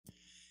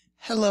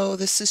Hello,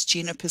 this is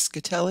Gina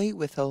Piscatelli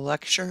with a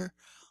lecture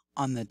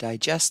on the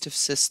digestive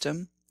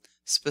system,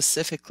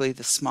 specifically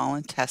the small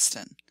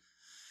intestine.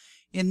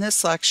 In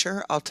this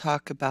lecture, I'll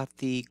talk about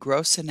the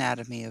gross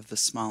anatomy of the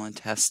small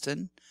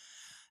intestine,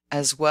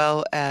 as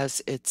well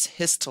as its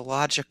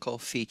histological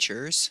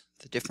features,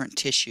 the different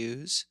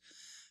tissues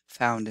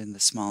found in the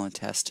small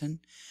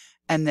intestine,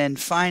 and then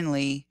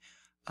finally,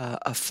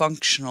 a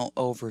functional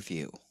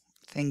overview,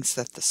 things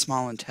that the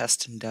small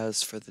intestine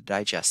does for the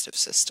digestive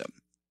system.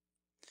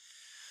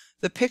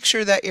 The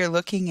picture that you're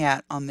looking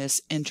at on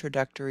this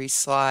introductory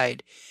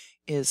slide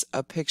is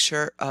a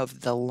picture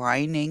of the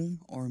lining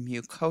or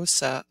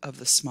mucosa of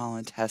the small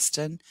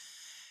intestine,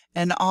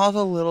 and all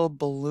the little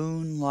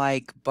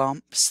balloon-like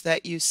bumps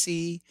that you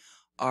see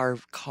are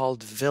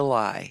called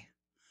villi.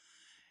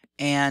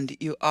 And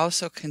you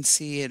also can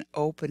see an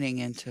opening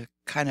into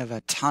kind of a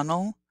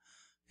tunnel.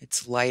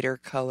 It's lighter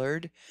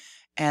colored,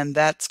 and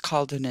that's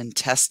called an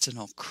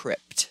intestinal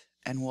crypt.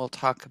 And we'll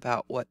talk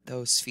about what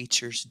those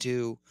features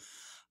do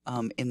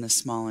in the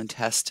small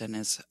intestine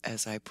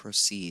as I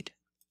proceed.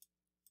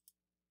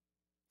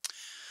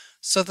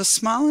 So the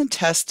small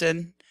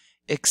intestine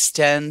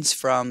extends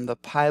from the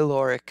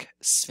pyloric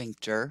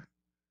sphincter,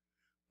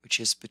 which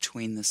is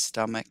between the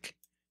stomach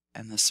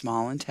and the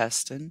small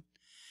intestine,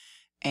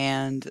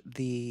 and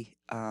the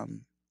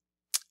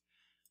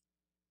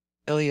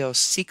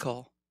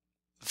ileocecal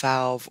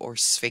valve or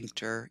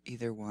sphincter,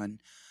 either one,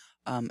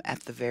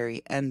 at the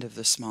very end of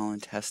the small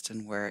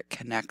intestine where it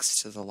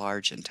connects to the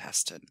large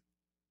intestine.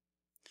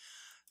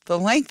 The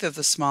length of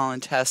the small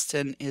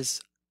intestine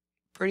is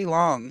pretty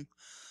long,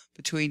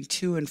 between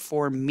 2 and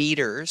 4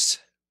 meters.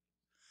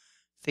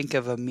 Think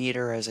of a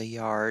meter as a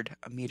yard.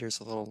 A meter's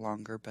a little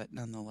longer, but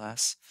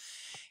nonetheless.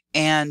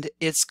 And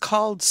it's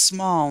called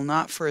small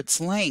not for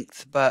its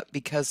length, but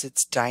because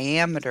its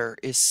diameter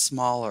is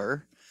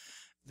smaller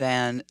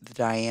than the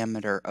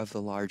diameter of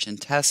the large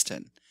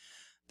intestine.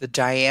 The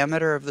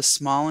diameter of the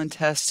small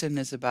intestine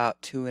is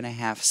about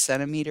 2.5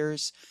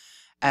 centimeters,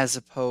 as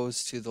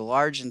opposed to the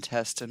large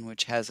intestine,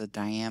 which has a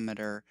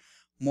diameter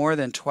more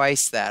than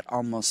twice that,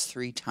 almost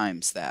 3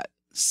 times that,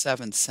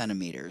 7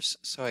 centimeters.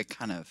 So I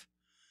kind of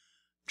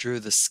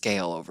drew the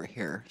scale over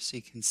here so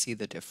you can see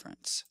the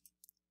difference.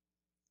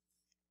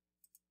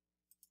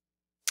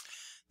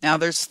 Now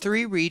there's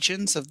 3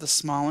 regions of the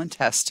small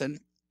intestine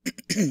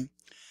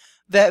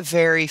that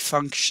vary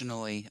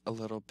functionally a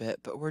little bit,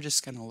 but we're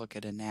just going to look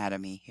at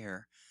anatomy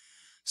here.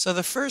 So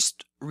the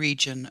first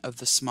region of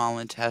the small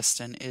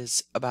intestine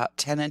is about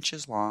 10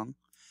 inches long,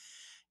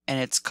 and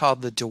it's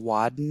called the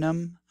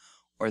duodenum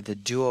or the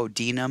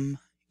duodenum,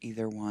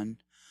 either one,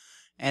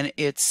 and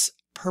it's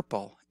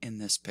purple in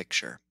this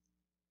picture.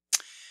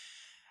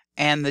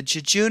 And the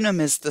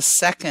jejunum is the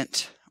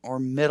second or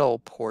middle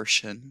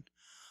portion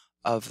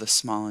of the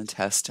small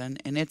intestine,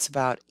 and it's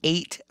about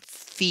 8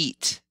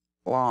 feet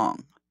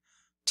long,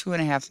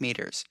 2.5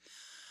 meters.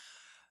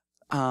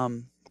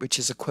 Which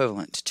is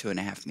equivalent to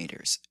 2.5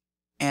 meters.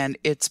 And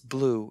it's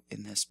blue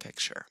in this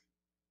picture.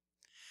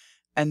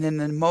 And then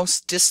the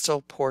most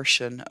distal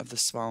portion of the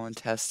small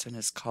intestine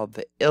is called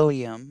the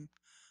ileum.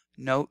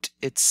 Note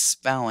its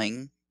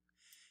spelling.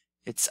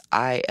 It's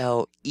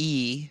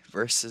I-L-E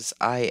versus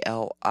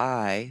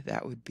I-L-I.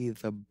 That would be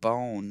the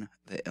bone,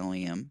 the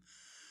ileum.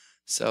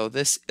 So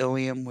this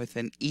ileum with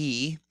an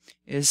E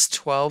is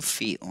 12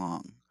 feet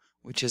long,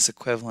 which is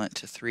equivalent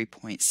to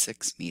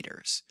 3.6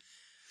 meters.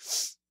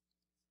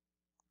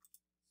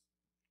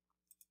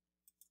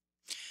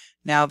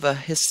 Now the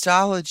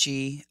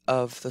histology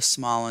of the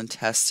small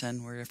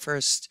intestine, we're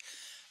first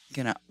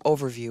going to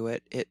overview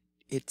it.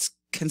 It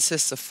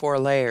consists of 4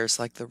 layers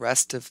like the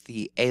rest of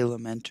the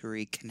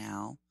alimentary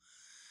canal.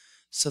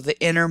 So the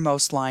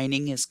innermost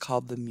lining is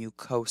called the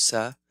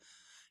mucosa,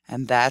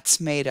 and that's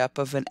made up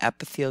of an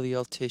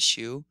epithelial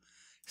tissue,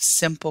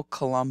 simple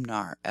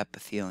columnar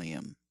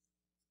epithelium.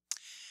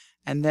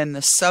 And then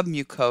the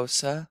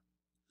submucosa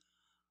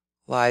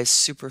lies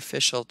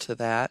superficial to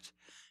that,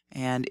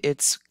 and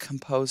it's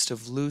composed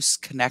of loose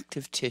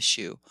connective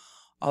tissue,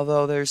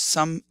 although there's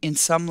in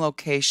some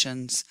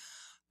locations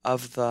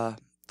of the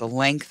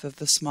length of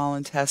the small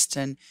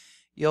intestine,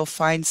 you'll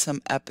find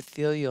some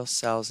epithelial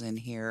cells in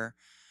here,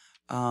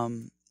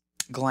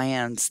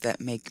 glands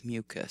that make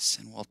mucus,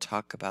 and we'll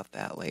talk about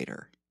that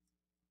later.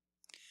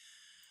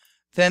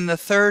 Then the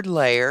third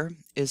layer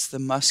is the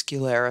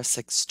muscularis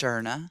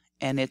externa,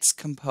 and it's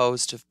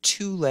composed of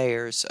 2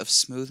 layers of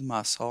smooth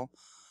muscle,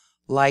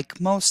 like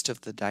most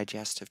of the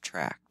digestive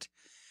tract,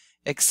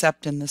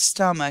 except in the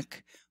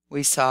stomach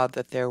we saw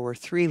that there were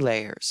 3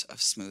 layers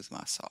of smooth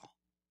muscle.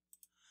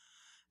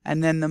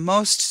 And then the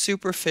most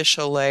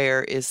superficial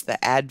layer is the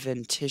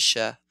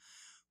adventitia,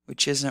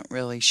 which isn't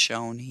really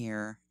shown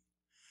here.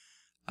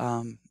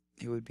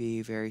 It would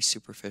be very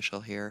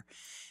superficial here.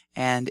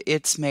 And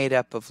it's made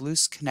up of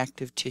loose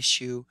connective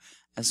tissue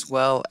as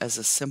well as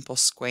a simple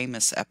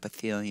squamous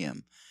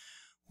epithelium.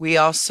 We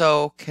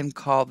also can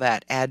call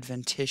that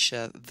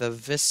adventitia the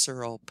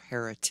visceral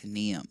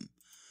peritoneum,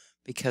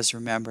 because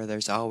remember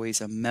there's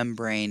always a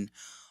membrane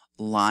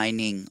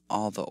lining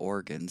all the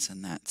organs,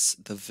 and that's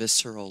the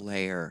visceral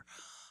layer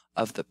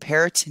of the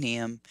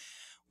peritoneum,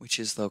 which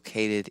is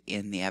located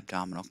in the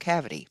abdominal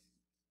cavity.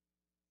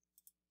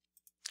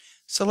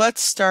 So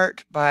let's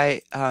start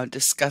by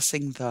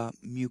discussing the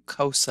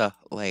mucosa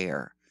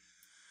layer.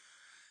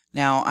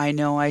 Now, I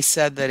know I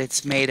said that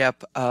it's made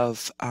up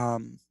of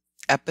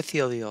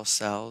epithelial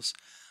cells,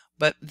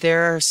 but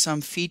there are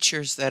some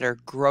features that are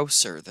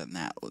grosser than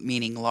that,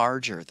 meaning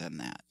larger than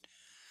that.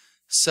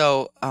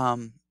 So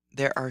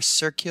there are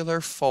circular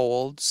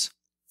folds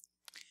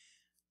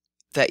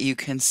that you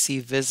can see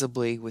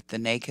visibly with the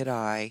naked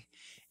eye,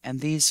 and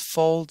these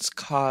folds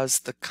cause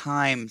the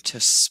chyme to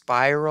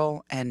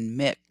spiral and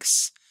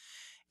mix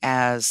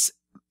as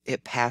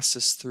it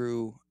passes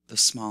through the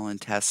small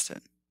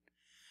intestine.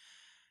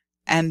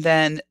 And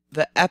then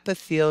the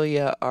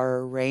epithelia are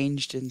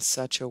arranged in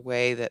such a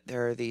way that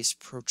there are these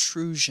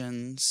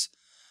protrusions.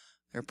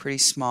 They're pretty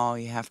small.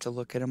 You have to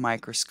look at a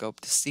microscope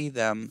to see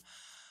them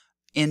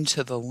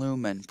into the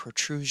lumen,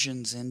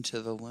 protrusions into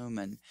the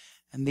lumen.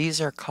 And these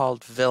are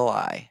called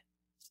villi.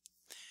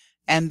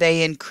 And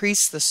they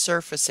increase the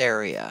surface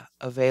area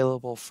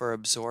available for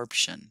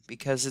absorption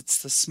because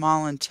it's the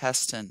small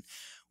intestine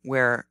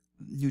where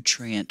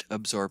nutrient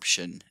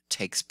absorption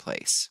takes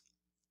place.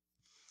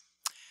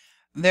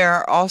 There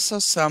are also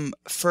some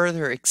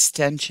further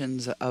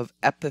extensions of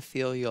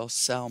epithelial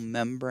cell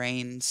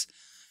membranes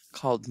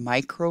called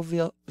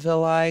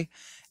microvilli,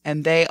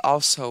 and they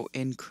also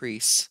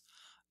increase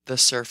the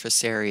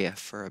surface area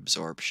for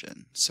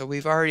absorption. So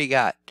we've already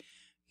got,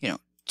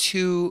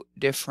 two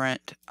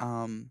different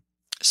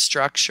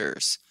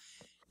structures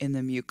in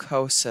the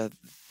mucosa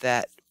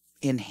that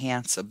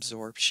enhance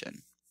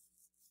absorption.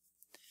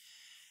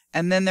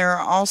 And then there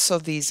are also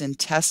these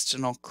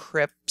intestinal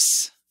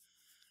crypts,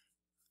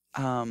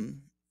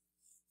 kind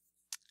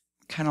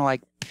of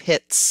like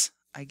pits,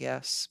 I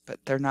guess, but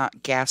they're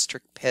not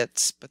gastric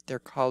pits, but they're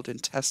called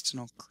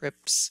intestinal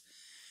crypts.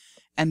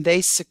 And they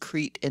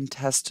secrete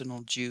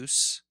intestinal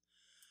juice,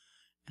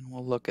 and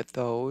we'll look at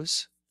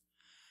those.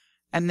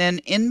 And then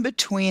in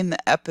between the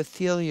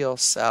epithelial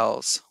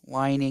cells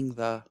lining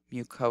the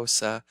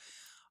mucosa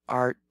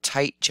are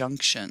tight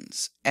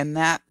junctions, and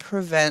that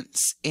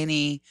prevents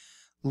any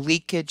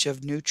leakage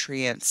of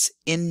nutrients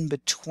in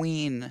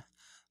between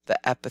the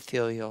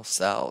epithelial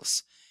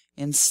cells.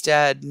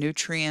 Instead,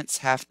 nutrients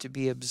have to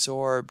be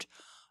absorbed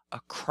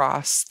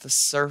across the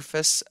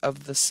surface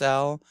of the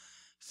cell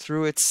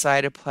through its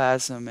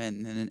cytoplasm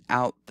and then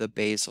out the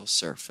basal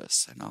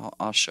surface. And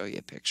I'll show you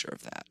a picture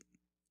of that.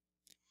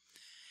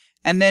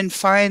 And then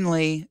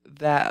finally,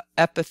 the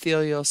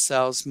epithelial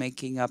cells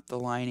making up the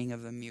lining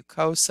of the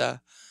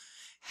mucosa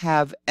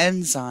have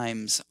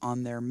enzymes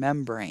on their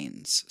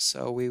membranes.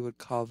 So we would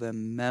call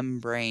them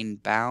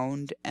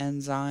membrane-bound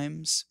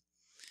enzymes.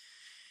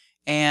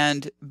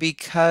 And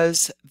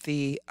because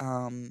the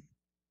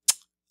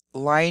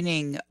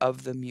lining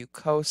of the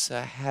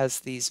mucosa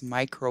has these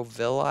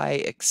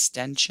microvilli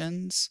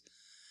extensions,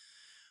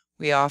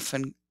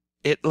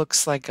 it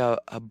looks like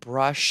a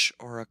brush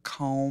or a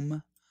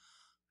comb.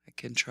 I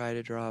can try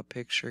to draw a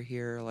picture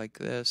here like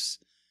this.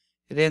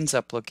 It ends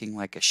up looking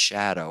like a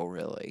shadow,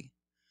 really.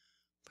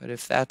 But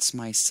if that's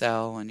my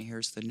cell and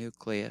here's the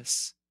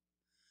nucleus,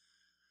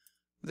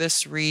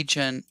 this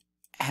region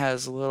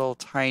has little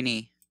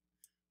tiny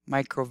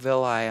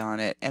microvilli on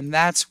it, and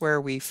that's where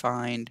we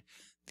find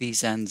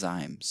these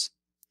enzymes.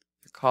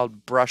 They're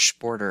called brush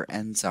border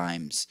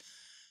enzymes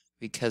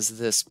because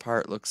this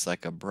part looks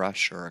like a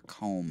brush or a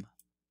comb.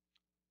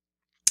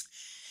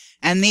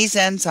 And these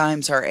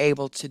enzymes are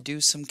able to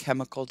do some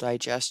chemical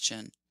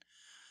digestion.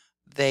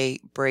 They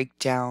break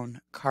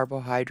down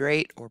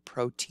carbohydrate or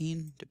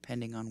protein,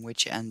 depending on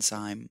which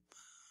enzyme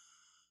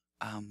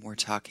we're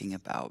talking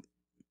about.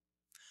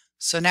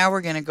 So now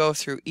we're going to go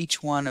through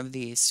each one of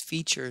these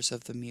features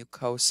of the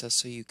mucosa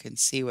so you can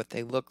see what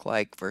they look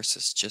like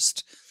versus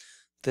just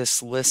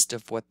this list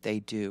of what they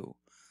do.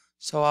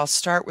 So I'll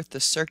start with the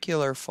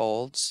circular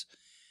folds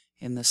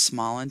in the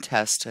small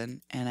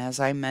intestine, and as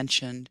I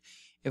mentioned,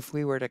 if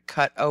we were to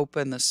cut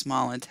open the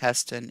small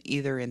intestine,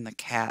 either in the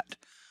cat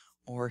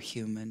or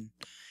human,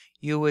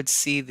 you would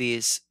see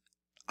these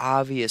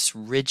obvious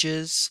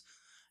ridges,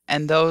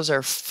 and those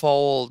are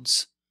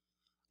folds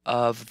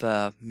of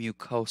the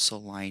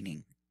mucosal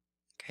lining.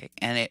 Okay,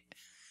 and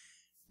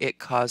it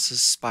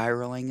causes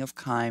spiraling of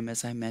chyme,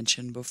 as I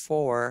mentioned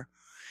before.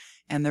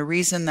 And the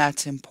reason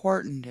that's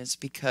important is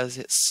because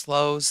it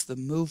slows the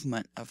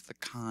movement of the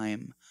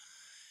chyme,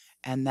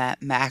 and that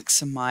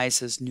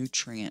maximizes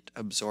nutrient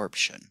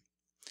absorption.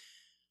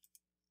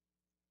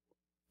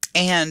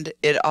 And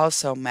it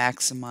also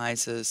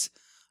maximizes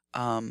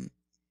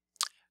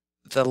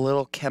the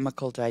little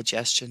chemical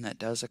digestion that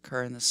does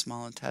occur in the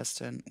small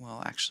intestine.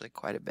 Well, actually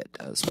quite a bit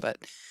does, but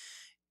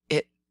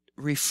it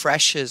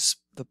refreshes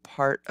the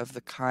part of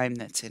the chyme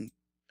that's in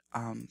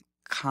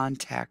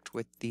contact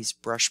with these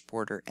brush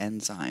border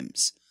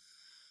enzymes.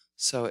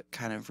 So it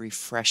kind of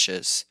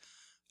refreshes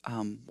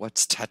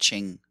what's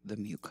touching the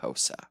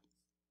mucosa.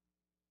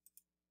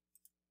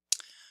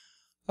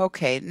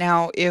 Okay,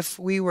 now if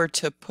we were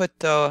to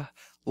put the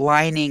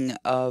lining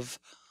of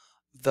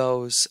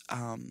those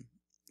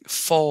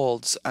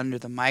folds under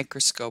the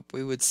microscope,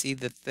 we would see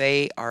that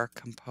they are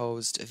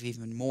composed of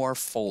even more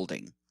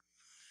folding.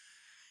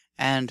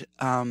 And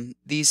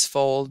these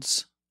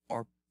folds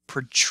or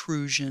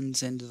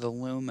protrusions into the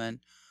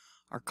lumen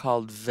are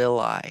called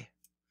villi.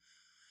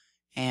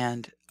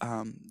 And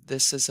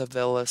this is a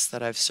villus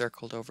that I've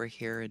circled over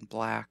here in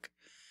black.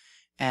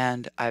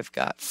 And I've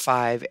got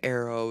 5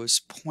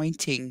 arrows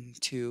pointing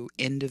to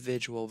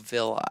individual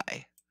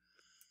villi.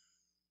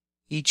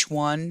 Each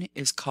one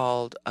is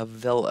called a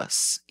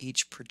villus,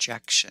 each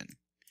projection.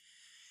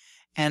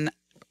 And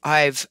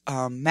I've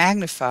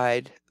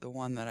magnified the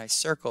one that I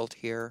circled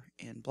here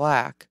in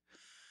black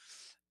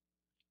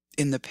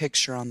in the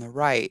picture on the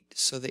right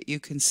so that you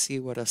can see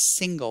what a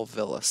single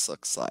villus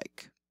looks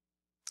like.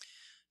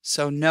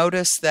 So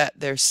notice that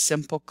there's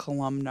simple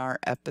columnar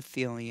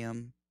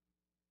epithelium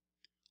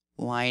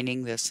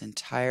lining this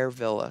entire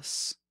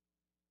villus.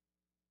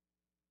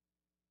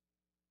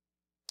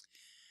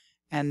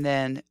 And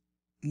then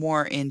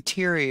more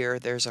interior,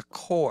 there's a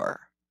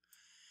core.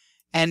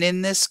 And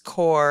in this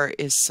core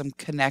is some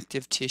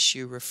connective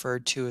tissue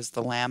referred to as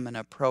the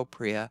lamina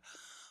propria.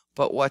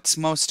 But what's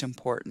most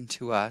important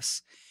to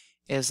us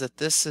is that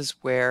this is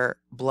where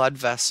blood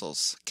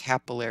vessels,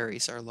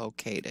 capillaries, are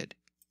located.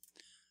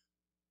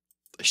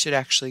 I should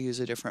actually use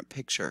a different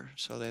picture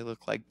so they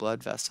look like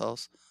blood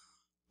vessels.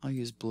 I'll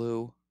use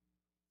blue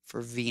for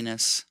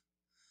venous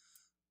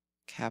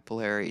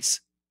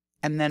capillaries.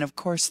 And then of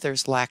course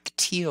there's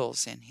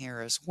lacteals in here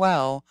as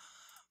well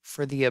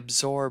for the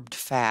absorbed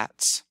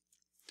fats,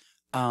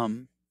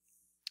 lipids,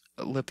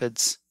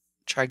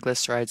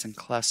 triglycerides, and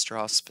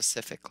cholesterol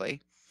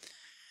specifically.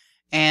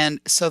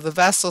 And so the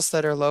vessels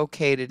that are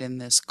located in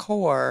this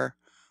core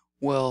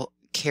will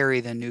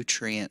carry the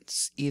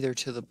nutrients either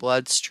to the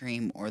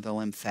bloodstream or the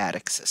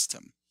lymphatic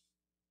system.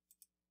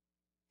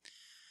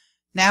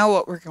 Now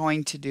what we're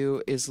going to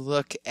do is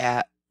we're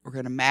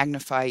going to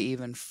magnify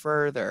even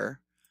further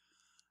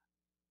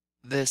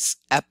this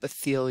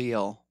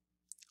epithelial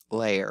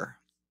layer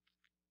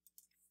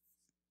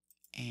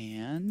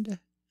and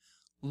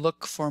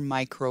look for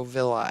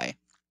microvilli.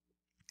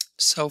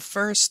 So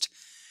first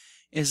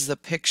is the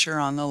picture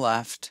on the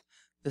left.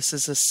 This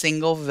is a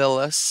single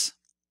villus.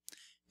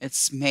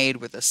 It's made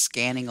with a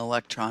scanning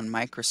electron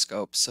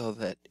microscope so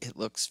that it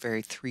looks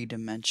very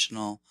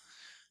three-dimensional,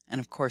 and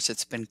of course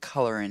it's been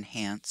color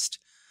enhanced.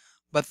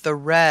 But the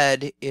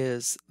red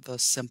is the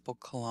simple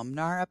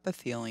columnar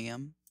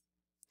epithelium,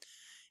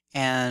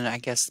 and I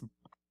guess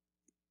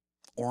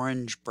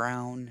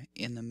orange-brown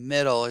in the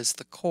middle is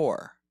the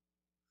core.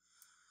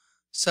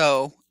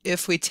 So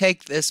if we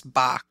take this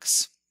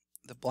box,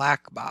 the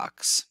black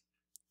box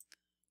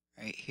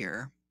right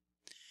here,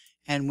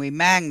 and we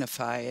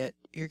magnify it,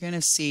 you're going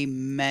to see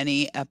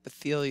many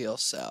epithelial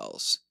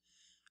cells,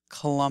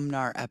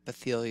 columnar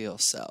epithelial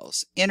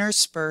cells,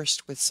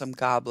 interspersed with some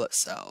goblet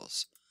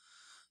cells.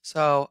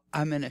 So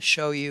I'm going to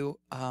show you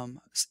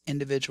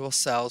individual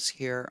cells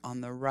here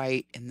on the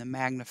right in the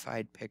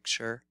magnified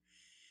picture.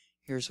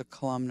 Here's a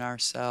columnar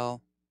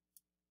cell.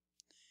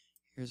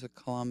 Here's a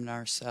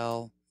columnar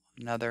cell,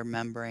 another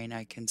membrane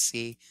I can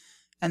see.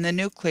 And the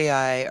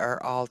nuclei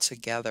are all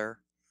together.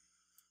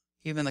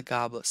 Even the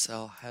goblet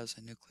cell has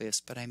a nucleus,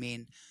 but I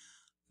mean,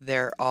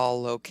 they're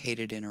all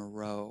located in a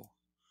row.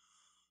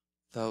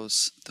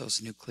 Those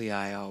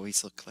nuclei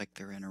always look like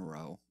they're in a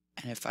row.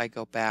 And if I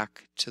go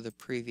back to the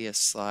previous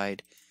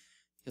slide,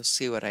 you'll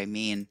see what I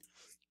mean.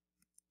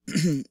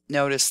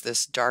 Notice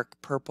this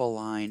dark purple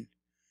line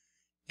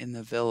in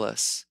the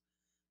villus.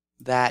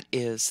 That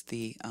is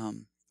the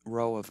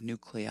row of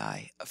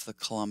nuclei of the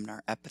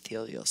columnar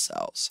epithelial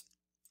cells.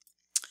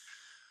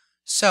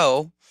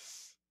 So,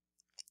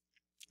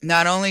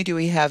 not only do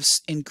we have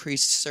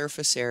increased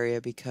surface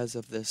area because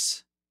of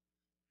this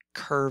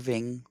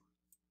curving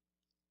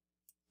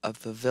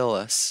of the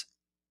villus,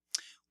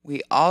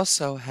 we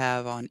also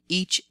have on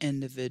each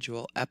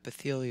individual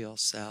epithelial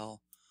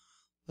cell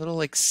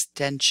little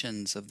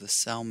extensions of the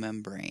cell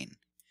membrane.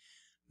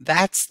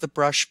 That's the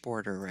brush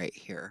border right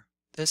here.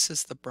 This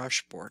is the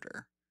brush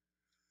border.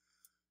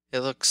 It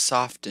looks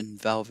soft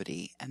and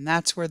velvety, and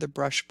that's where the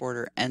brush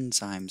border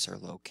enzymes are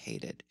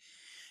located.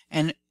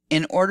 And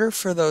in order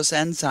for those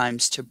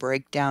enzymes to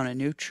break down a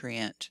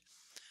nutrient,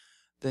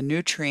 the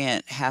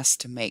nutrient has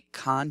to make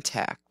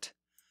contact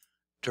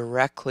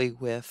directly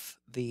with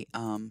the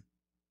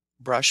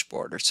brush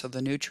border. So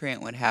the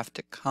nutrient would have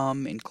to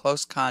come in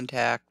close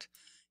contact,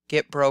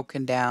 get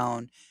broken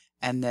down,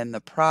 and then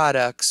the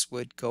products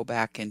would go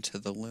back into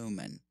the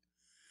lumen.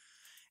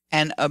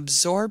 And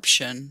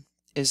absorption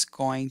is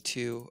going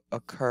to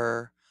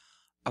occur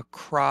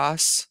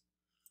across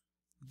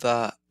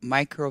the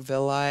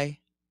microvilli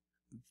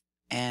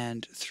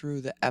and through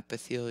the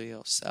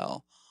epithelial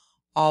cell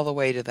all the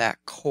way to that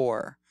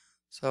core.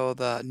 So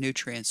the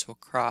nutrients will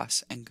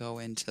cross and go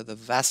into the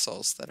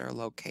vessels that are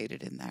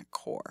located in that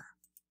core.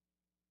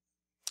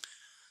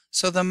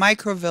 So the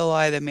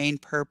microvilli, the main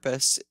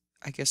purpose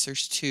I guess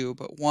there's two,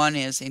 but one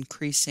is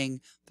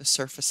increasing the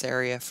surface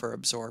area for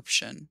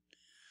absorption.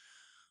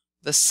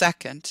 The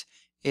second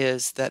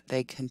is that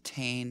the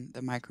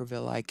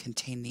microvilli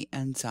contain the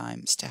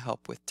enzymes to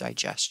help with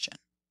digestion.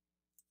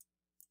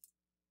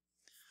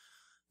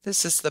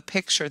 This is the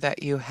picture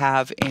that you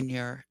have in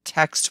your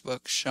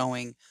textbook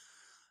showing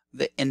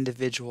the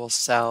individual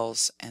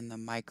cells and the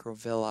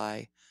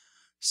microvilli.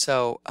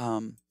 So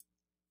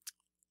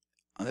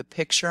the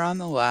picture on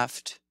the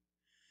left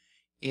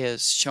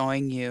is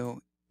showing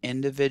you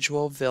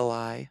individual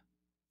villi,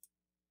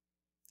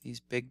 these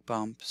big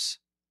bumps.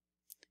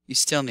 You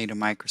still need a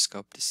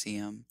microscope to see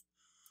them,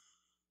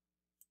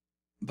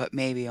 but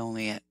maybe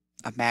only at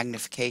a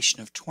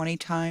magnification of 20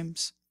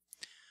 times.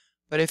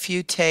 But if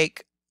you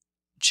take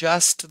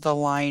just the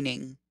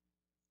lining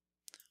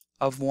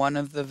of one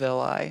of the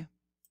villi,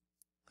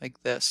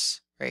 like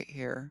this right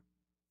here,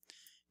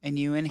 and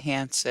you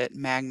enhance it,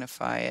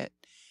 magnify it,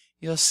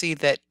 you'll see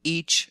that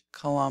each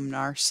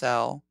columnar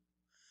cell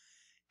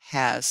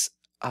has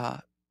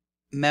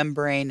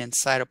membrane and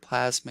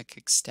cytoplasmic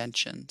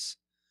extensions,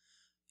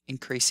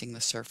 increasing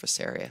the surface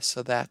area.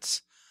 So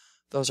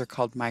those are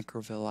called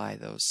microvilli,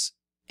 those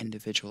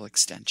individual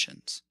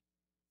extensions.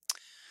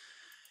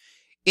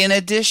 In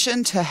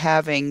addition to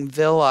having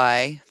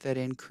villi that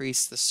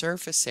increase the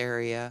surface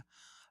area,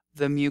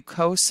 the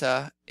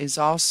mucosa is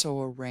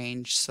also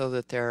arranged so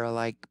that there are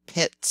like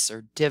pits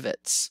or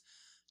divots.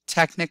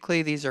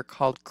 Technically, these are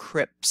called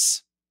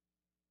crypts.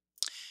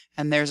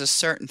 And there's a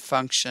certain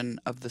function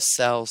of the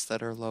cells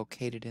that are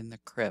located in the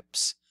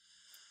crypts.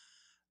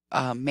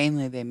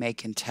 Mainly they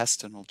make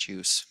intestinal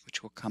juice,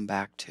 which we'll come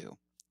back to.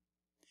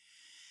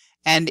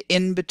 And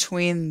in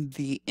between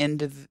the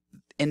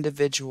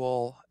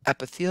individual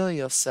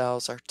epithelial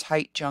cells are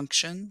tight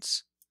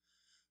junctions.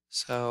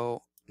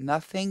 So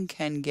nothing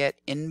can get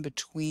in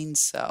between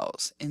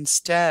cells.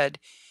 Instead,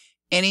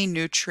 any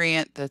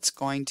nutrient that's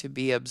going to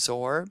be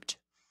absorbed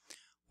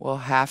will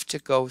have to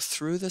go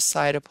through the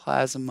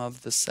cytoplasm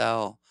of the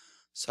cell.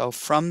 So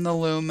from the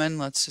lumen,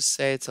 let's just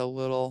say it's a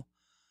little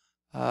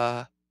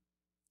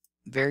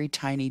very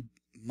tiny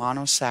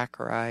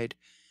monosaccharide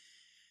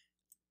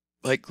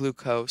like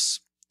glucose,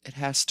 it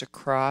has to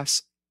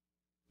cross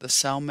the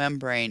cell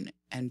membrane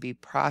and be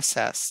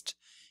processed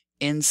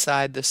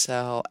inside the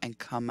cell and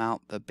come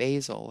out the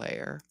basal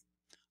layer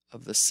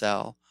of the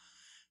cell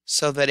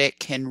so that it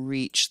can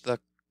reach the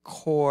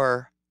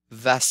core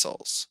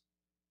vessels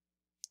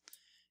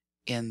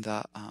in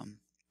the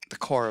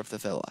core of the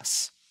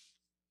villus.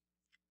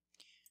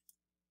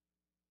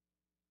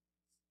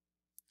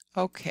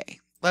 Okay,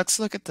 let's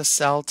look at the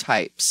cell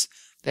types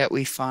that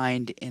we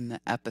find in the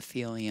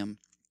epithelium,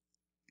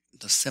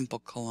 the simple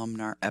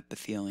columnar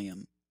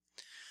epithelium.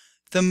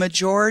 The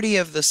majority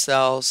of the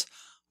cells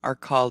are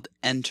called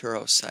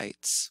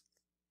enterocytes.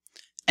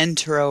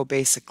 Entero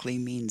basically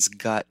means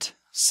gut,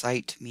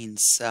 cyte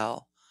means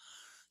cell.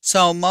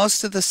 So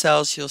most of the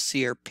cells you'll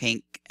see are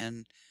pink,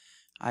 and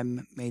I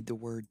made the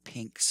word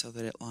pink so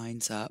that it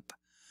lines up.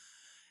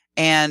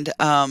 And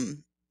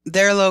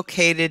they're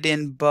located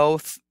in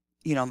both,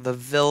 the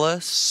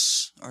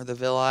villus or the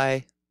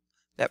villi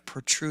that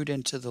protrude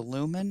into the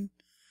lumen,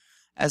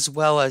 as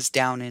well as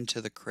down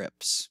into the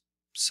crypts.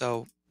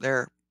 So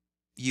they're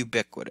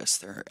ubiquitous,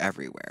 they're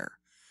everywhere.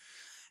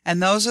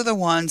 And those are the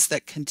ones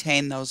that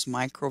contain those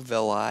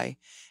microvilli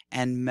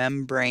and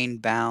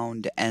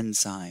membrane-bound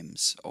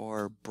enzymes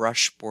or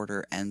brush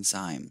border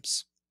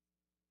enzymes.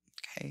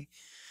 Okay.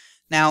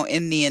 Now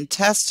in the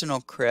intestinal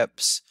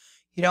crypts,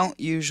 you don't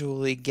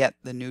usually get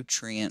the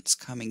nutrients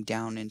coming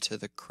down into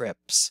the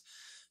crypts.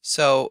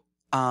 So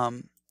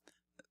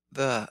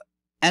the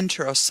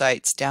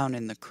enterocytes down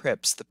in the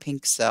crypts, the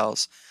pink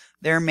cells,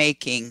 they're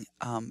making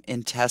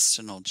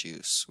intestinal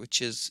juice,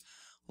 which is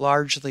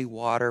largely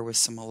water with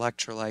some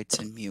electrolytes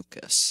and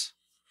mucus.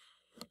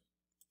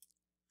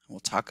 We'll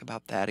talk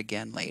about that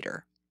again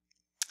later.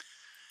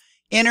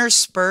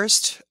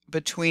 Interspersed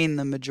between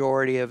the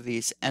majority of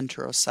these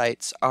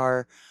enterocytes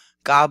are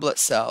goblet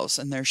cells,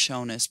 and they're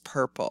shown as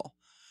purple.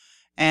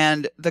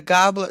 And the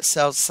goblet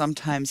cells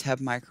sometimes have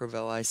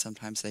microvilli,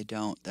 sometimes they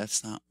don't.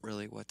 That's not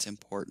really what's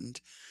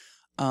important.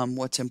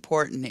 What's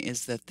important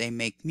is that they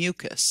make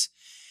mucus,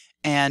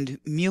 and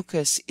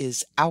mucus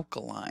is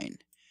alkaline,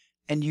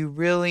 and you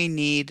really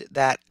need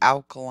that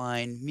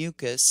alkaline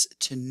mucus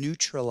to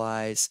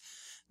neutralize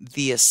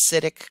the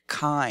acidic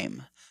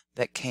chyme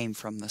that came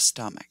from the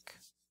stomach.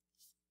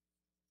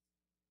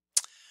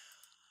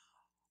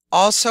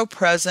 Also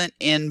present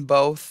in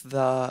both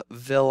the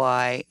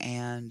villi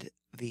and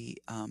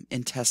the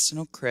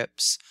intestinal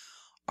crypts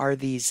are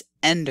these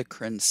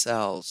endocrine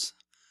cells.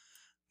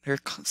 They're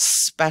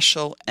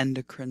special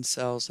endocrine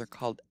cells. They're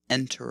called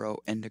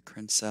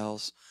enteroendocrine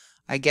cells.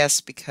 I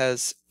guess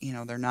because,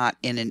 they're not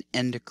in an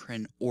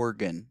endocrine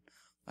organ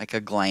like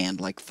a gland,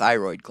 like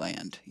thyroid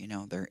gland.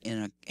 They're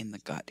in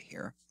the gut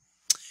here.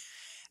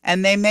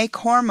 And they make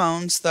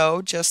hormones,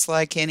 though, just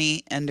like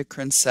any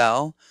endocrine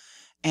cell.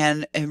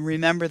 And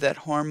remember that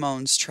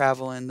hormones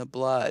travel in the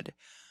blood.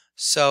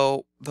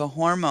 So the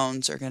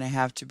hormones are going to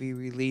have to be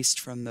released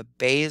from the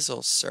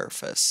basal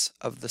surface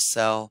of the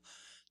cell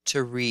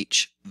to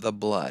reach the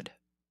blood.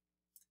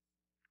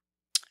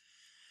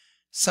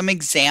 Some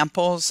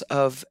examples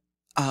of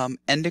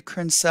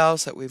endocrine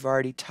cells that we've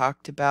already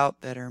talked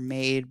about that are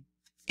made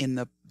in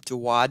the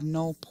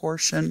duodenal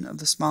portion of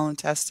the small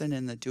intestine,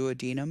 in the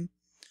duodenum,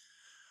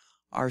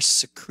 are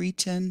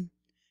secretin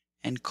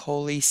and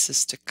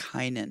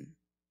cholecystokinin.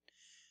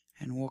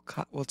 And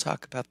we'll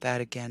talk about that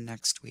again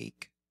next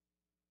week.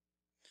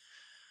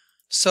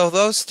 So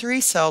those three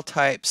cell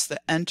types,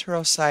 the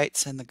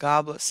enterocytes and the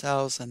goblet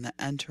cells and the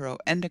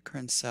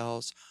enteroendocrine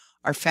cells,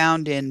 are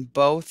found in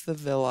both the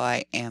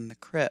villi and the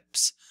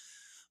crypts.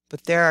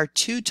 But there are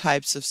two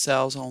types of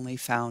cells only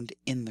found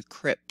in the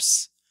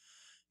crypts,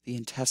 the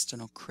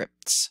intestinal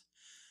crypts.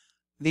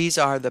 These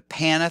are the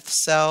Paneth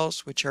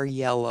cells, which are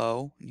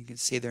yellow. You can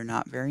see they're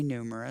not very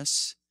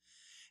numerous.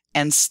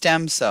 And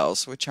stem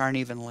cells, which aren't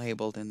even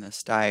labeled in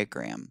this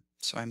diagram.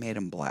 So I made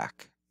them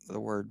black.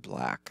 The word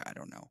black, I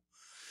don't know.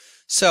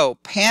 So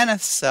Paneth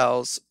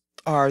cells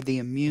are the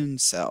immune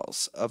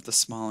cells of the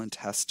small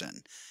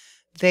intestine.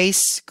 They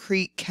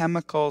secrete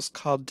chemicals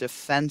called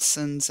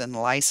defensins and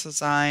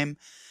lysozyme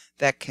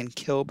that can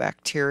kill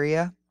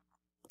bacteria.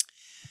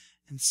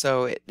 And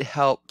so it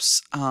helps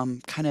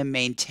kind of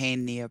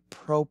maintain the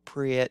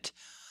appropriate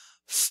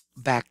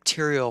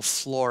bacterial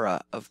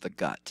flora of the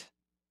gut.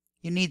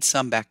 You need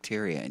some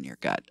bacteria in your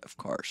gut, of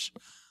course.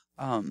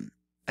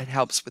 It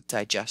helps with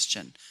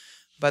digestion.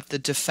 But the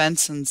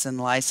defensins and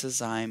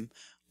lysozyme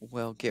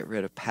will get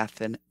rid of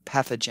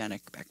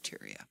pathogenic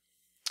bacteria.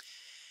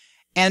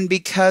 And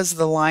because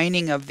the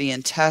lining of the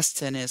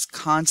intestine is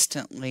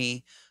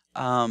constantly,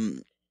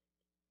 I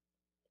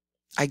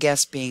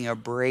guess, being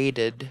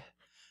abraded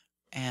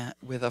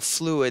with a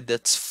fluid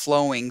that's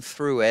flowing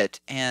through it,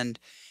 and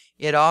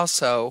it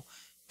also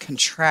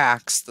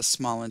contracts the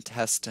small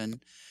intestine,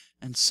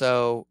 and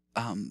so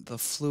the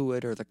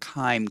fluid or the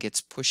chyme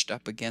gets pushed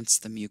up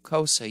against the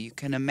mucosa. You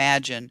can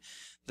imagine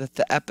that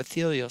the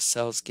epithelial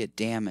cells get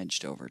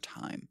damaged over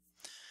time.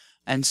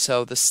 And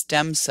so the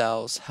stem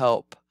cells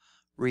help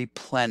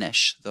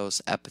replenish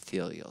those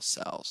epithelial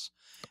cells.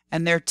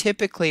 And they're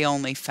typically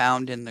only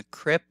found in the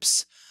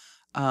crypts,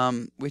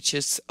 which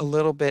is a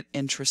little bit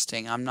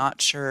interesting. I'm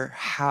not sure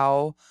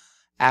how,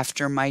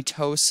 after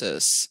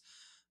mitosis,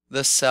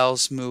 the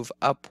cells move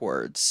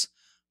upwards,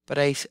 but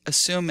I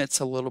assume it's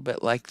a little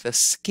bit like the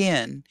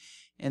skin,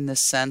 in the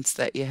sense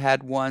that you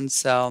had one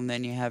cell and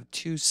then you have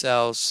two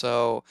cells,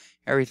 so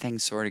everything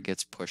sort of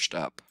gets pushed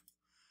up.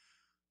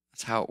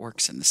 That's how it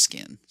works in the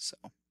skin. So,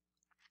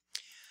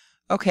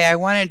 okay, I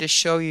wanted to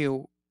show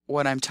you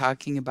what I'm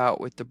talking about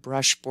with the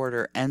brush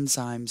border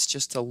enzymes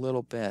just a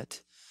little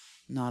bit.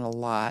 Not a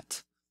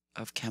lot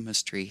of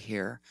chemistry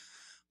here,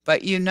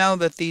 but you know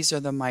that these are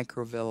the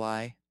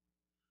microvilli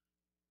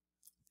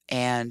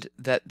and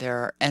that there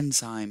are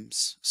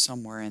enzymes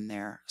somewhere in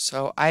there.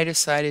 So I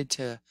decided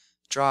to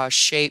draw a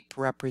shape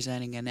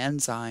representing an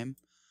enzyme.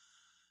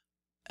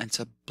 It's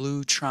a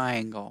blue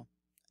triangle,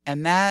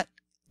 and that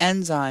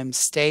enzyme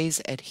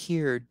stays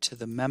adhered to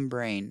the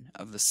membrane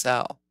of the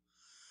cell.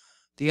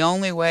 The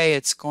only way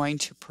it's going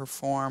to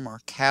perform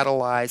or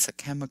catalyze a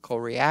chemical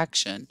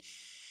reaction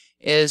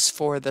is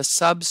for the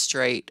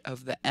substrate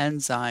of the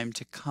enzyme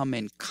to come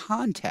in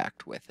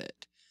contact with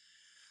it.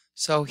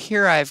 So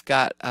here I've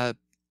got a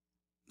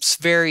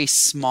very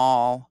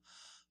small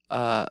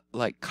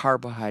like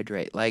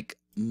carbohydrate, like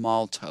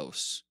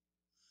maltose.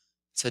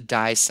 It's a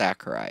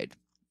disaccharide.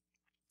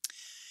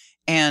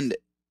 And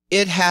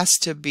it has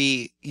to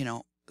be, you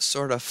know,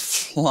 sort of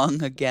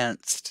flung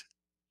against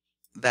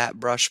that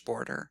brush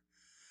border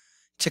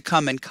to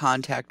come in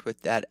contact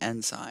with that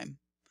enzyme.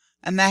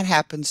 And that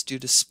happens due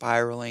to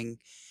spiraling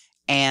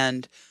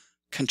and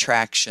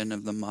contraction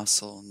of the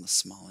muscle in the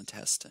small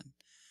intestine.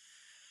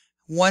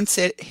 Once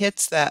it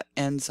hits that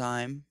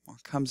enzyme or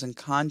comes in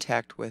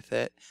contact with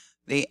it,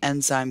 the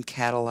enzyme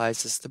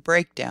catalyzes the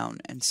breakdown.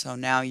 And so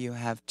now you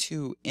have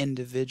two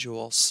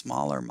individual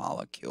smaller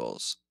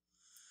molecules,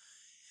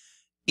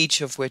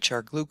 each of which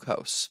are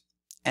glucose.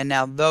 And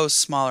now those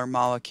smaller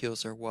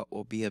molecules are what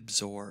will be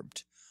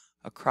absorbed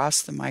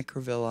across the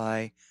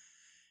microvilli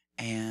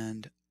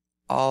and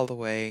all the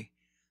way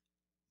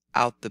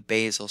out the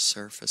basal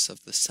surface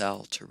of the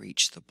cell to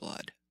reach the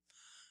blood.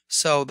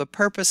 So the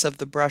purpose of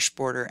the brush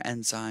border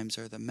enzymes,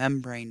 or the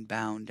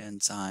membrane-bound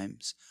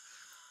enzymes,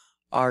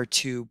 are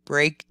to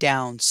break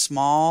down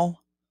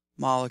small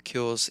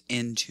molecules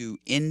into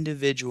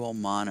individual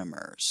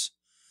monomers,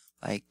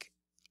 like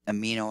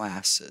amino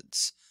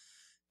acids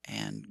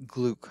and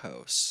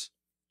glucose.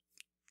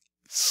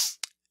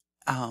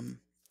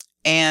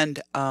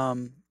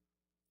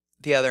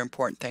 The other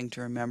important thing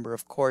to remember,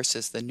 of course,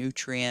 is the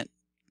nutrient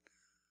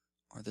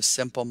or the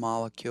simple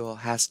molecule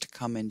has to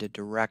come into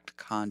direct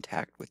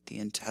contact with the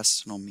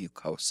intestinal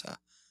mucosa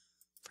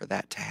for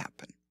that to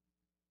happen.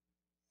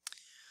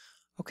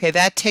 Okay,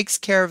 that takes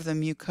care of the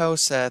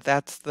mucosa.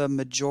 That's the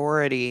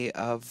majority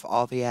of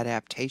all the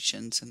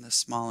adaptations in the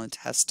small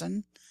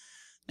intestine.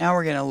 Now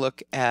we're going to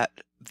look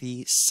at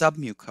the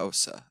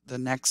submucosa, the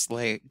next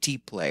layer,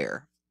 deep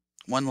layer,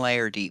 one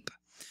layer deep.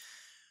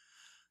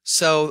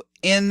 So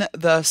in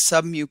the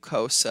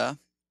submucosa,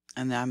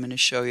 and I'm going to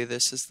show you,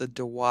 this is the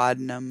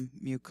duodenum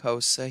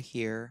mucosa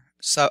here.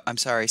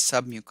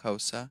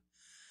 Submucosa.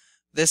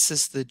 This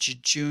is the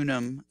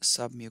jejunum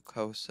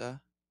submucosa.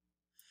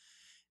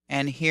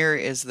 And here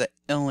is the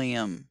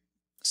ileum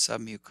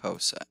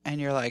submucosa. And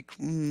you're like,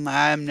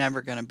 I'm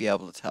never going to be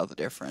able to tell the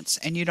difference.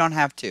 And you don't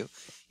have to.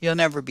 You'll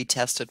never be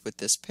tested with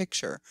this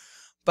picture.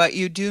 But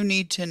you do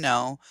need to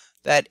know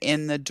that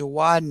in the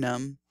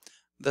duodenum,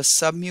 the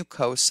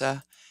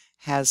submucosa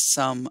has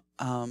some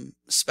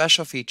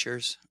special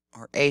features,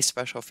 or a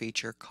special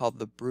feature called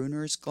the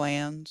Brunner's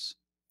glands,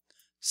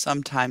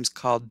 sometimes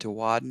called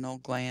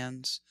duodenal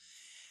glands,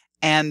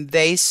 and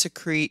they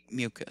secrete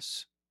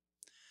mucus.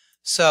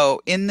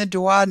 So in the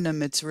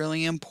duodenum, it's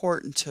really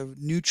important to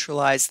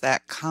neutralize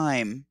that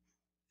chyme,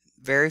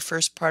 very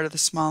first part of the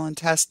small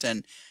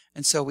intestine,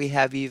 and so we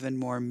have even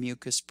more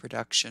mucus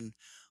production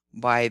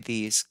by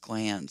these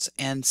glands.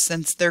 And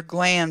since they're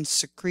glands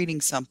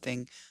secreting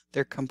something,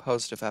 they're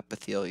composed of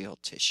epithelial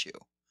tissue.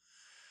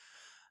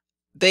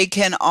 They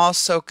can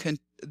also,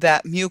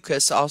 that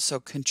mucus also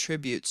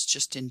contributes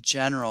just in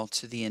general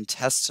to the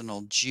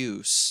intestinal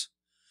juice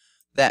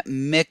that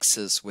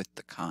mixes with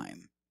the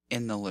chyme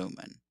in the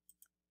lumen.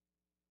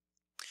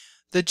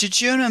 The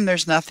jejunum,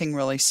 there's nothing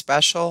really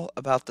special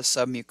about the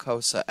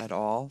submucosa at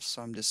all,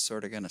 so I'm just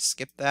sort of going to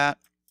skip that.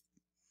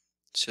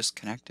 It's just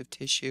connective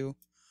tissue.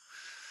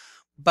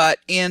 But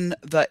in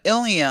the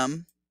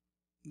ileum,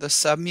 the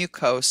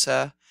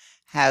submucosa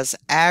has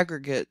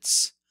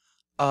aggregates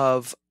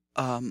of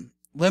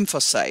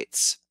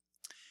lymphocytes,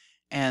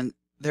 and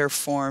they're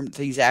formed,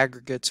 these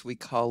aggregates we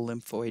call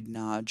lymphoid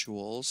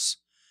nodules.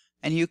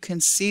 And you can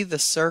see the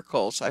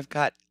circles. I've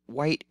got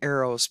white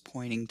arrows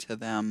pointing to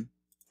them.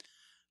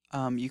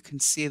 You can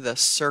see the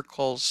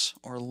circles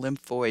or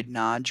lymphoid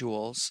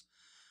nodules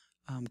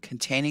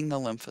containing the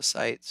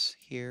lymphocytes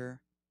here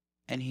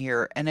and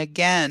here. And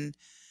again,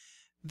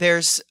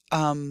 there's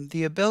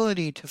the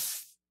ability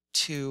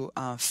to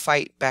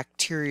fight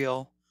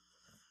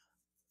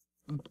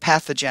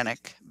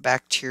pathogenic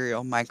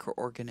bacterial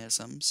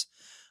microorganisms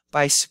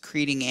by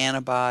secreting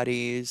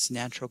antibodies,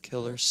 natural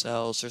killer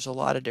cells. There's a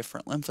lot of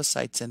different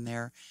lymphocytes in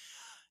there,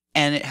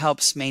 and it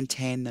helps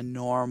maintain the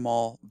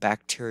normal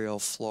bacterial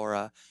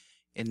flora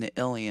in the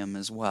ileum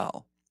as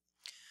well.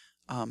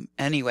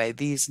 Anyway,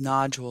 these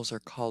nodules are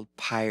called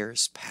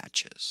Peyer's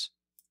patches.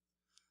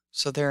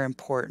 So they're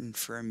important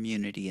for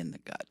immunity in the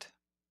gut.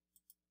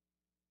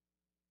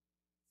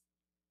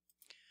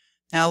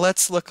 Now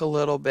let's look a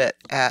little bit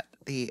at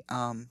the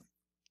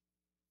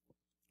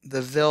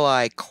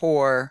villi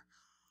core,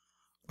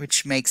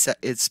 which makes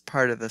it's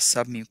part of the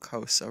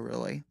submucosa,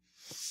 really.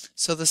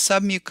 So the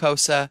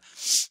submucosa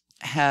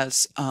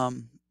has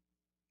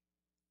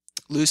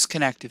loose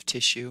connective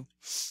tissue,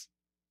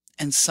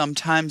 and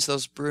sometimes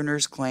those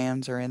Brunner's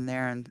glands are in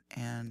there,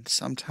 and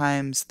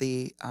sometimes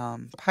the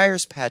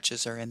Peyer's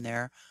patches are in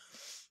there.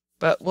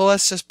 But well,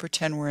 let's just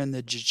pretend we're in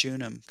the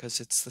jejunum because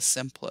it's the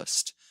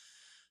simplest.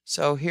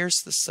 So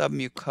here's the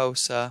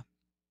submucosa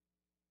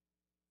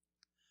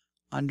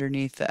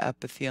underneath the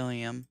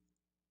epithelium,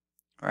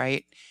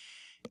 right?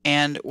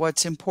 And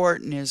what's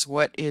important is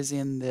what is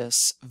in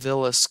this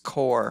villus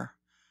core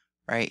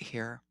right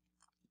here.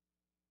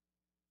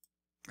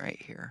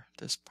 Right here,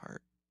 this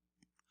part.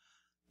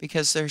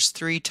 Because there's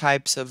three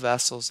types of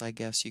vessels, I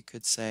guess you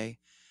could say,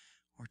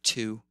 or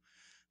two.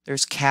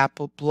 There's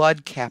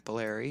blood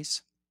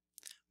capillaries,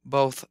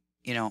 both,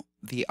 you know,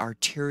 the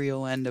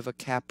arterial end of a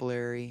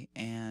capillary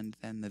and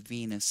then the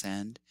venous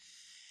end.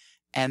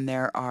 And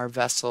there are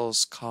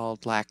vessels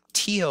called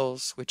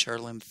lacteals, which are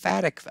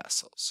lymphatic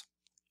vessels.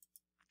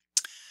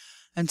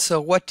 And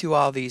so what do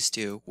all these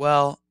do?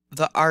 Well,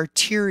 the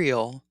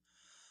arterial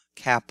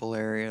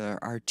capillary, or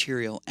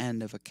arterial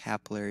end of a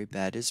capillary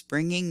bed, is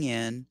bringing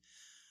in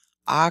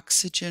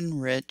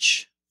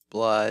oxygen-rich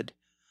blood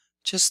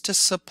just to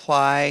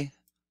supply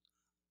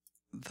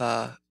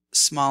the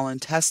small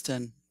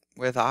intestine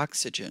with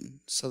oxygen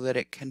so that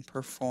it can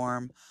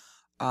perform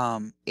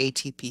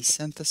ATP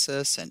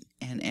synthesis and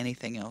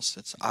anything else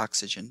that's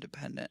oxygen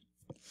dependent.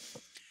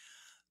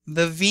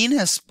 The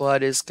venous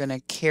blood is going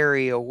to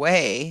carry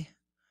away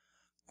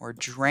or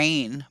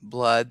drain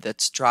blood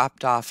that's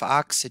dropped off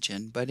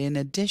oxygen, but in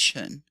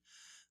addition,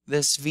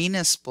 this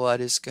venous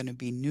blood is going to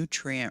be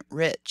nutrient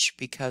rich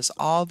because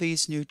all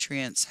these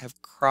nutrients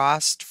have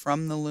crossed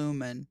from the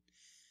lumen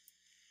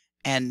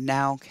and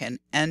now can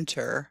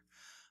enter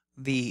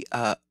the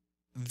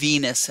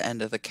venous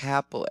end of the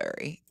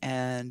capillary,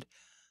 and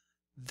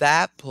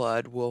that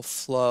blood will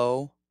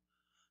flow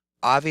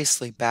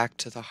obviously back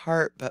to the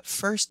heart, but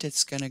first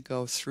it's going to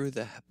go through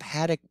the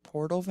hepatic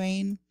portal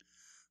vein.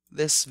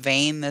 This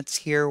vein that's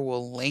here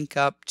will link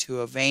up to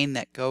a vein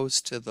that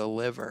goes to the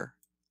liver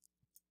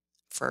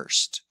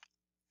first.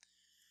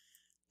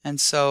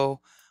 And so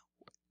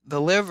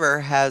the liver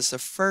has the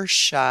first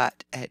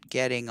shot at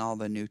getting all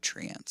the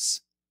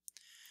nutrients.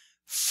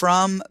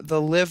 From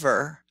the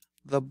liver,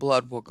 the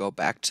blood will go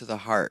back to the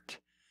heart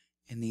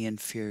in the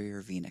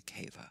inferior vena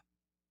cava.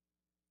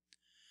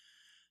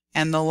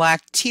 And the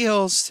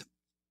lacteals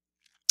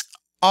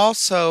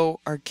also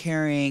are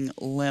carrying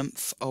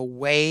lymph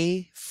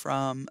away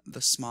from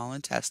the small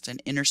intestine,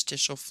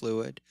 interstitial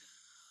fluid,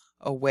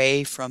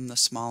 away from the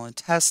small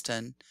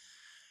intestine,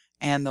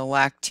 and the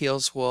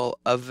lacteals will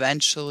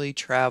eventually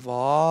travel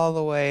all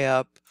the way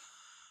up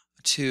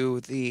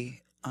to the,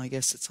 I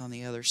guess it's on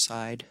the other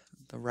side,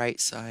 the right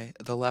side,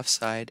 the left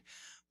side,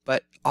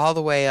 but all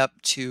the way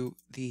up to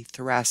the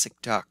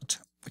thoracic duct,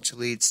 which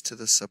leads to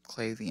the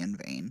subclavian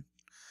vein.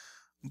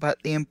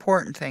 But the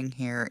important thing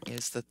here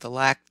is that the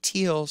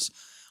lacteals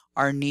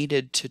are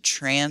needed to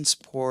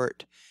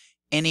transport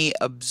any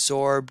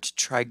absorbed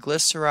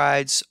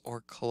triglycerides or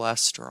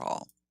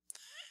cholesterol.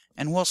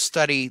 And we'll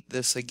study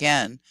this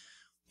again,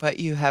 but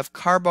you have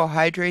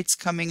carbohydrates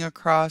coming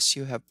across,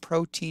 you have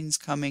proteins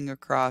coming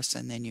across,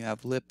 and then you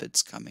have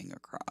lipids coming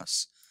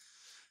across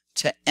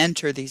to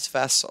enter these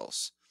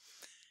vessels.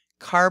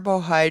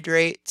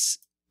 Carbohydrates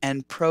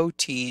and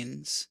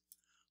proteins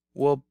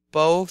will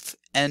both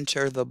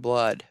enter the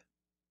blood.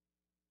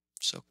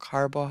 So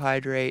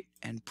carbohydrate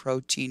and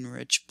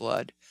protein-rich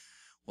blood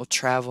will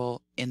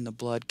travel in the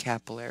blood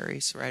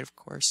capillaries, right, of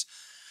course.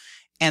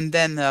 And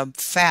then the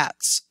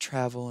fats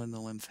travel in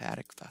the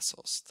lymphatic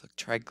vessels, the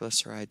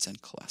triglycerides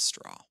and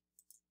cholesterol.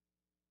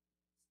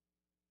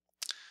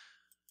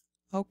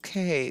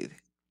 Okay,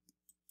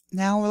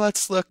 now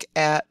let's look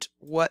at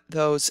what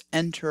those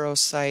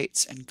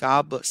enterocytes and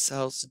goblet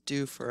cells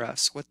do for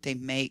us, what they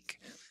make.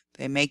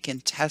 They make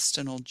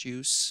intestinal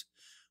juice,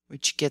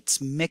 which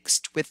gets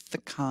mixed with the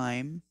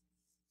chyme.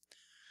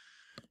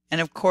 And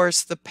of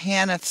course, the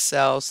Paneth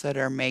cells that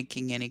are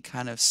making any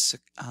kind of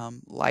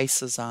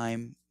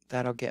lysozyme,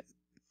 that'll get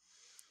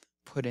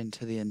put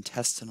into the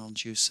intestinal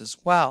juice as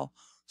well.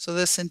 So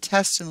this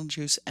intestinal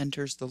juice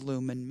enters the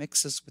lumen,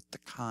 mixes with the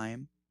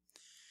chyme,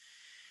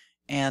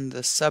 and the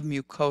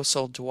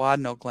submucosal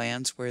duodenal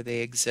glands where they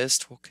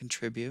exist will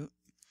contribute.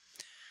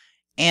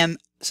 And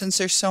since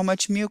there's so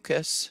much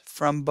mucus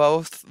from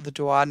both the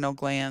duodenal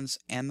glands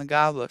and the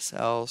goblet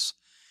cells,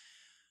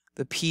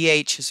 the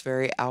pH is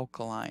very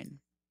alkaline.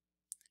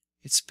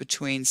 It's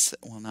between,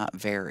 well, not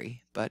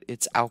very, but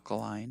it's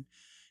alkaline.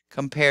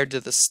 Compared to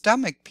the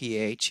stomach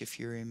pH, if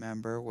you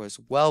remember, was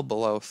well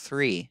below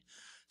 3.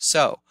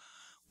 So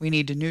we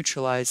need to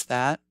neutralize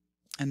that,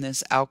 and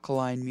this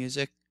alkaline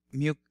mucus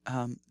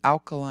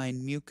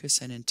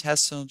and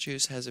intestinal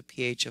juice has a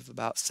pH of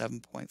about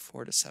 7.4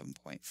 to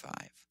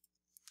 7.5.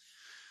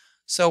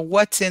 So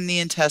what's in the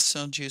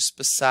intestinal juice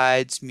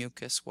besides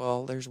mucus?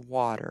 Well, there's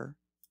water.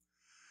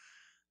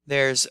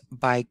 There's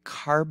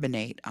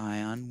bicarbonate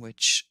ion,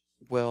 which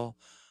will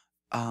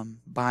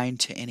bind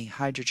to any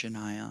hydrogen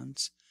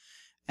ions.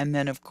 And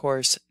then, of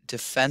course,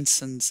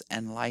 defensins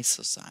and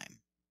lysozyme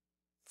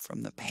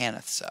from the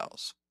Paneth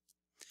cells.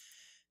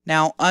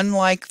 Now,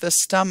 unlike the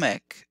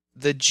stomach,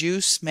 the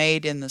juice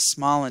made in the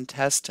small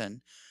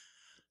intestine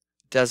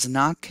does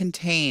not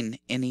contain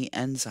any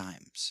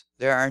enzymes.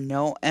 There are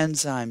no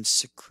enzymes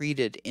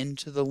secreted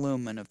into the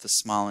lumen of the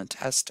small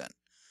intestine.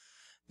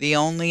 The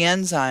only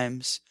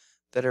enzymes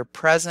that are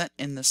present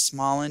in the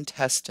small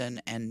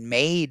intestine and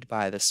made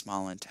by the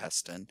small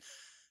intestine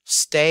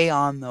stay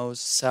on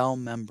those cell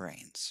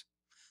membranes.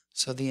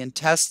 So the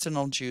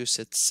intestinal juice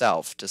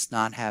itself does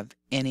not have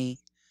any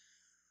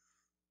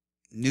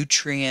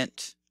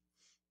nutrient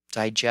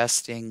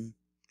digesting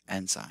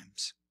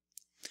enzymes.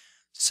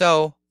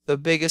 So the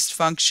biggest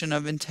function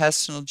of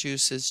intestinal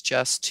juice is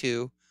just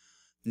to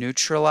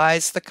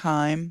neutralize the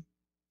chyme,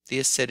 the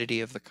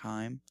acidity of the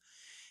chyme,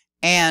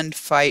 and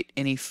fight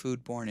any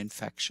foodborne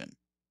infection.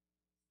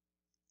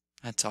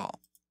 That's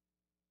all.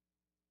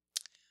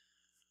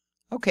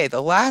 Okay,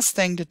 the last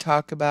thing to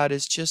talk about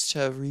is just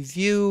to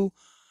review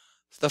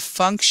the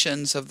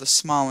functions of the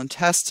small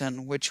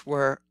intestine, which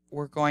we're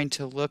going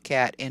to look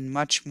at in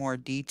much more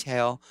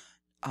detail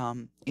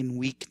in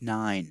week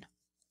 9.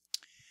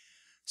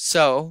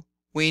 So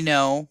we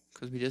know,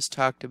 because we just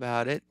talked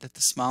about it, that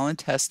the small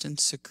intestine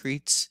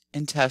secretes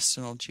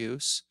intestinal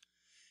juice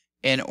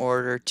in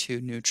order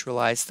to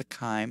neutralize the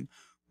chyme,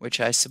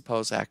 which I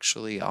suppose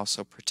actually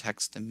also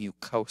protects the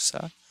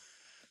mucosa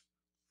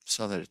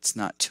so that it's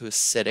not too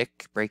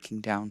acidic,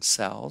 breaking down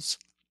cells.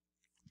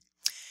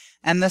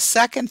 And the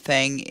second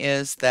thing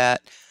is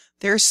that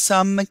there's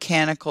some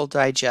mechanical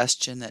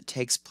digestion that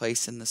takes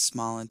place in the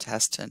small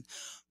intestine,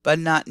 but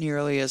not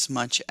nearly as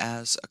much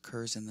as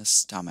occurs in the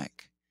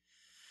stomach.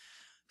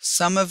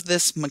 Some of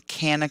this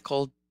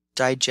mechanical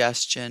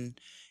digestion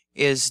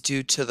is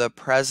due to the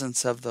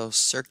presence of those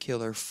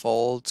circular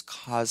folds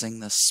causing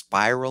the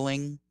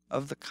spiraling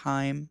of the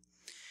chyme.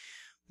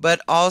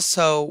 But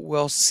also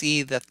we'll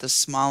see that the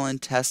small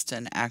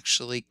intestine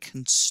actually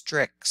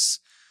constricts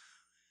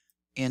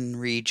in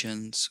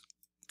regions,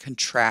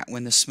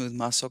 when the smooth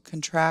muscle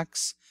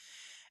contracts.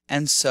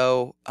 And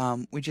so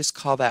we just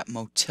call that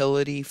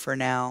motility for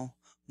now.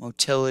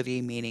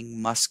 Motility meaning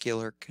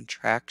muscular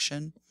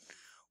contraction.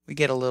 We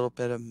get a little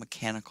bit of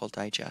mechanical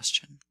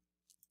digestion.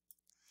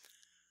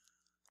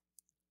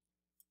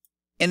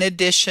 In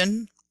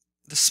addition,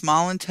 the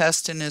small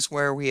intestine is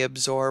where we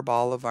absorb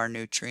all of our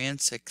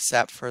nutrients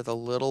except for the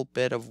little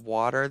bit of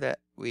water that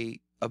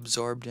we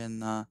absorbed in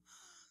the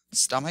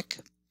stomach.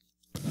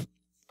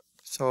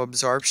 So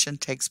absorption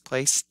takes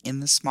place in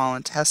the small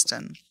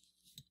intestine.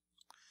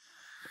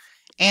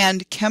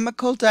 And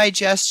chemical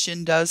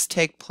digestion does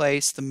take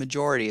place, the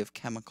majority of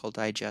chemical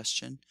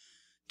digestion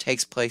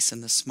takes place in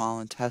the small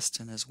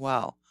intestine as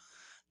well.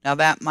 Now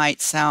that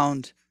might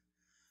sound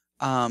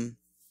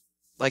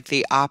like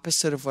the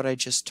opposite of what I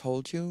just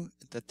told you,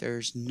 that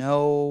there's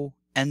no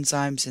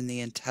enzymes in the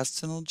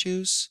intestinal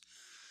juice,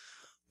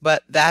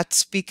 but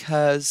that's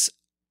because,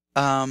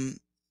 I'm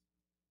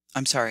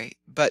sorry,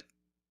 but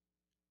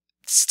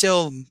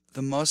still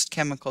the most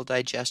chemical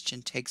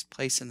digestion takes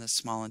place in the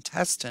small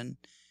intestine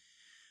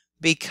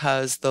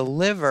because the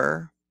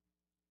liver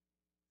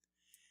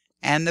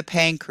and the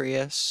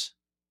pancreas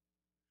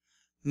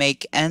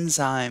make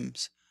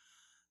enzymes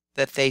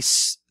that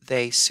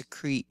they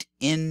secrete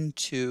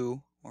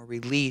into or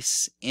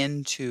release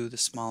into the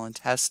small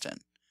intestine.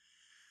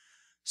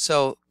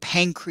 So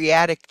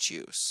pancreatic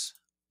juice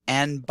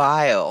and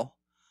bile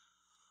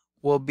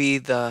will be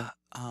the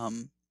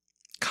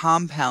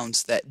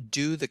compounds that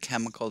do the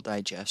chemical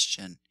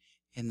digestion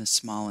in the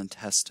small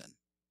intestine,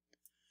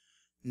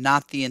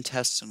 not the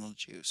intestinal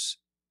juice.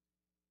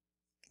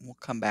 We'll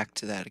come back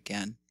to that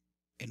again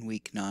in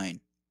week 9.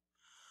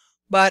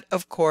 But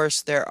of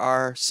course there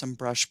are some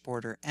brush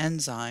border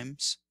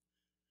enzymes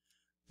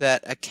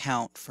that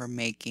account for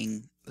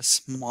making the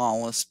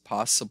smallest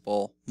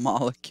possible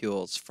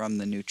molecules from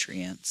the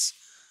nutrients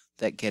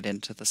that get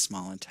into the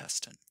small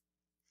intestine.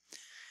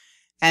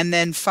 And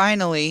then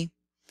finally,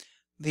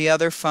 the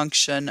other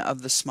function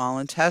of the small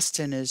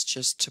intestine is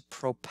just to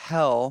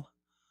propel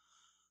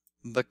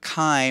the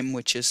chyme,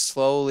 which is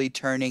slowly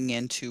turning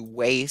into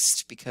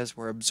waste because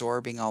we're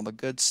absorbing all the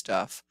good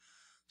stuff.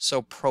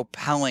 So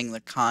propelling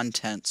the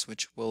contents,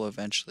 which will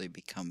eventually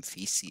become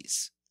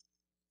feces.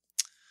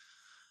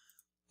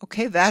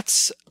 Okay,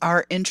 that's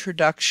our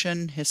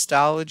introduction,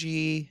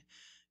 histology,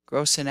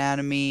 gross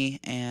anatomy,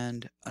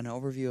 and an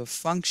overview of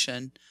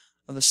function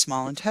of the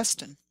small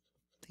intestine.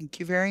 Thank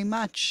you very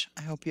much.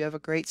 I hope you have a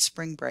great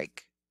spring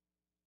break.